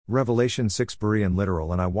Revelation 6 Berean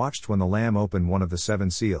literal. And I watched when the Lamb opened one of the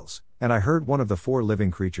 7 seals, and I heard one of the 4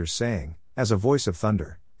 living creatures saying, as a voice of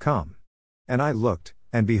thunder, "Come." And I looked,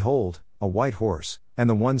 and behold, a white horse, and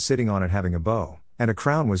the one sitting on it having a bow, and a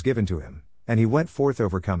crown was given to him, and he went forth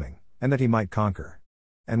overcoming, and that he might conquer.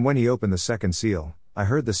 And when he opened the 2nd seal, I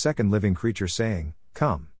heard the 2nd living creature saying,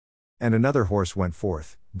 "Come." And another horse went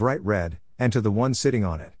forth, bright red, and to the one sitting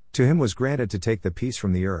on it, to him was granted to take the peace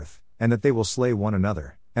from the earth, and that they will slay one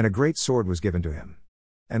another, and a great sword was given to him.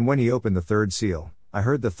 And when he opened the 3rd seal, I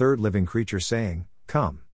heard the 3rd living creature saying,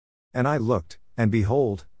 "Come." And I looked, and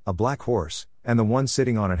behold, a black horse, and the one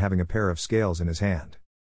sitting on it having a pair of scales in his hand.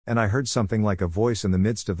 And I heard something like a voice in the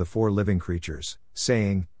midst of the 4 living creatures,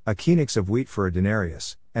 saying, "A kenix of wheat for a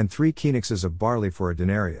denarius, and 3 kenixes of barley for a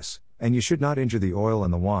denarius, and you should not injure the oil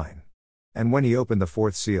and the wine." And when he opened the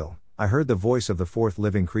 4th seal, I heard the voice of the 4th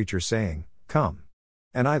living creature saying, "Come."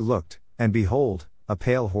 And I looked, and behold, a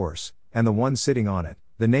pale horse, and the one sitting on it,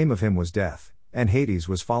 the name of him was Death, and Hades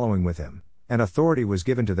was following with him, and authority was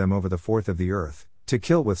given to them over the 4th of the earth, to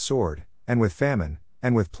kill with sword, and with famine,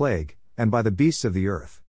 and with plague, and by the beasts of the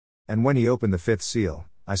earth. And when he opened the 5th seal,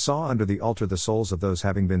 I saw under the altar the souls of those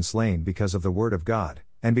having been slain because of the word of God,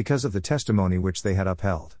 and because of the testimony which they had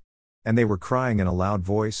upheld. And they were crying in a loud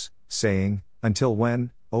voice, saying, "Until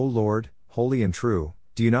when, O Lord, holy and true,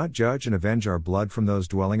 do you not judge and avenge our blood from those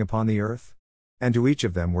dwelling upon the earth?" And to each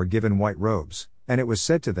of them were given white robes, and it was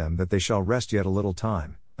said to them that they shall rest yet a little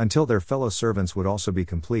time, until their fellow servants would also be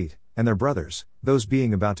complete, and their brothers, those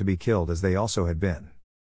being about to be killed as they also had been.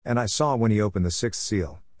 And I saw when he opened the 6th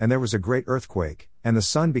seal, and there was a great earthquake, and the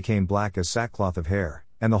sun became black as sackcloth of hair,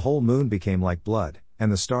 and the whole moon became like blood,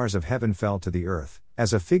 and the stars of heaven fell to the earth,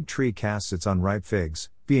 as a fig tree casts its unripe figs,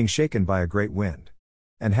 being shaken by a great wind.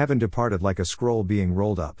 And heaven departed like a scroll being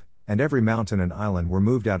rolled up, and every mountain and island were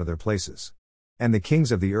moved out of their places. And the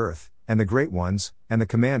kings of the earth, and the great ones, and the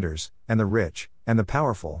commanders, and the rich, and the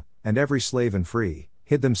powerful, and every slave and free,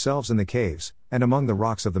 hid themselves in the caves, and among the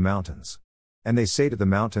rocks of the mountains. And they say to the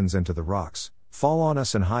mountains and to the rocks, "Fall on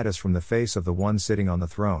us and hide us from the face of the one sitting on the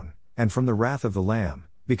throne, and from the wrath of the Lamb,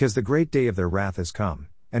 because the great day of their wrath is come,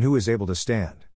 and who is able to stand?"